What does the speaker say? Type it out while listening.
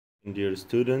Dear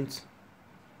students,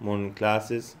 morning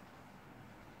classes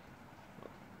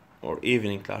or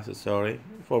evening classes, sorry,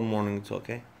 for morning it's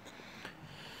okay.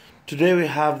 Today we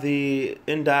have the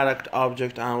indirect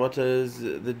object and what is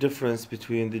the difference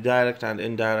between the direct and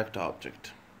indirect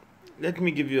object. Let me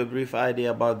give you a brief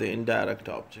idea about the indirect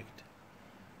object.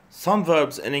 Some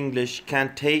verbs in English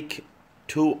can take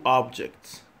two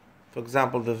objects. For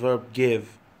example, the verb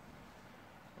give,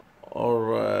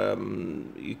 or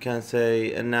you can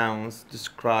say announce,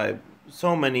 describe.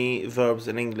 So many verbs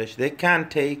in English, they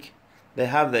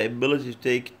have the ability to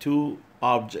take two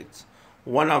objects.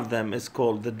 One of them is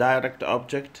called the direct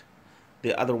object,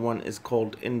 the other one is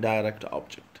called indirect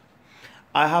object.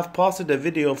 I have posted a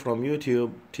video from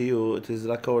YouTube to you. It is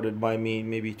recorded by me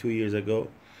maybe 2 years ago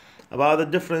about the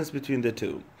difference between the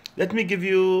two. Let me give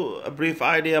you a brief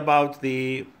idea about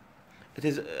it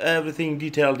is everything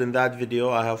detailed in that video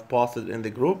I have posted in the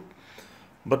group.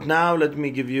 But now let me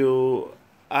give you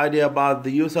idea about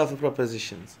the use of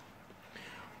prepositions.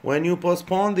 When you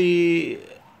postpone the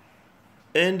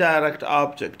indirect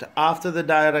object after the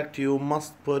direct, you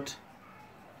must put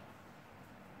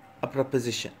a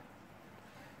preposition.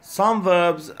 Some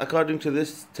verbs, according to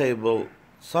this table,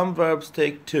 some verbs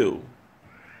take two.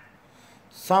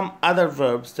 Some other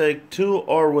verbs take two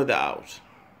or without.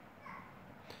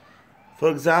 For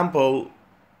example,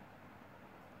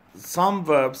 some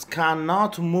verbs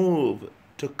cannot move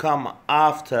to come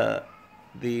after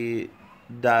the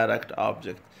direct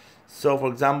object. So, for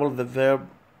example, the verb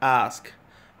ask.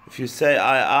 If you say,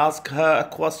 I ask her a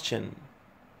question,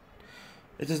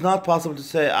 it is not possible to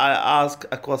say, I ask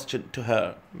a question to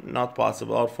her. Not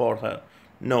possible, or for her.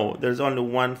 No, there's only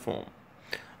one form.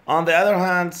 On the other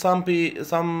hand, some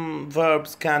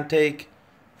verbs can take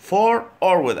for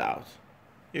or without.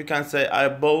 You can say, I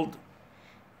built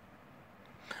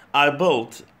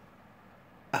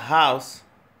a house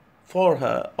for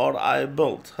her, or I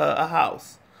built her a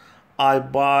house. I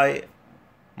buy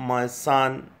my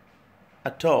son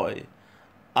a toy.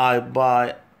 I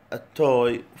buy a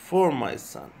toy for my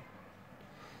son.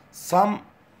 Some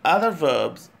other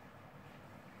verbs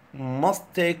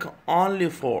must take only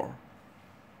for.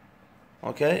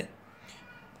 Okay?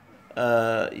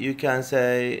 You can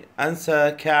say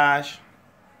answer, cash.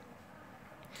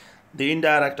 The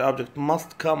indirect object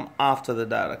must come after the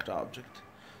direct object.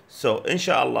 So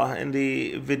inshallah in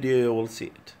the video you will see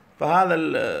it. فهذا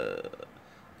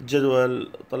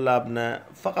الجدول طلابنا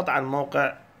فقط عن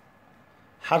موقع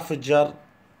حرف الجر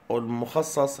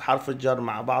والمخصص حرف الجر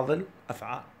مع بعض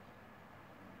الأفعال.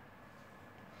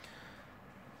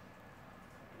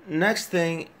 Next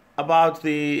thing about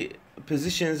the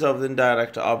positions of the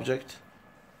indirect object.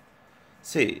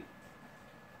 See,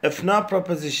 if no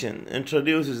preposition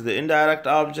introduces the indirect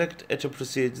object, it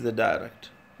precedes the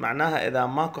direct. معناها إذا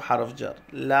ماكو حرف جر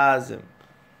لازم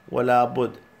ولا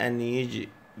بد أن يجي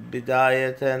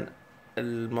بداية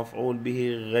المفعول به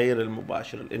غير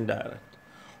المباشر indirect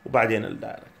وبعدين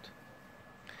الdirect.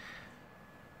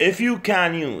 If you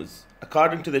can use,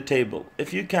 according to the table,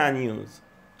 if you can use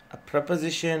a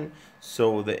preposition,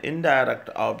 so the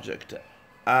indirect object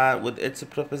with its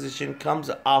preposition comes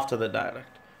after the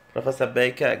direct. Professor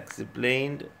Baker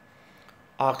explained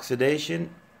oxidation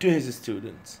to his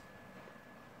students.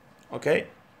 Okay?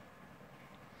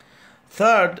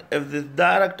 Third, if the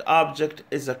direct object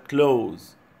is a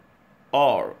clause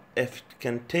or if it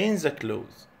contains a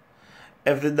clause.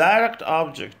 If the direct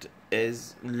object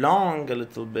is long a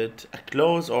little bit, a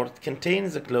clause, or it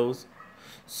contains a clause,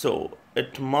 so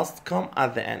it must come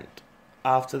at the end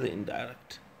after the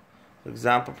indirect. For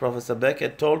example, Professor Baker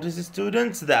told his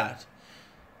students that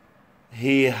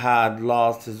he had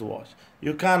lost his watch.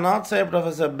 You cannot say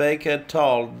Professor Baker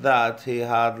told that he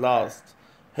had lost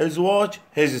his watch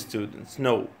his students.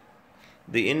 No.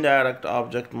 The indirect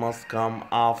object must come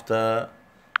after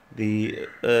the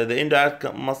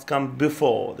indirect must come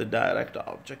before the direct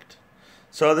object.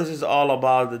 So this is all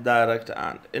about the direct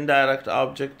and indirect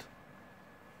object.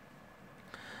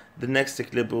 The next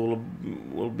clip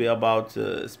will be about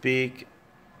speak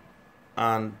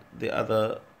and the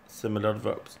other similar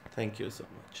verbs. Thank you so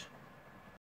much.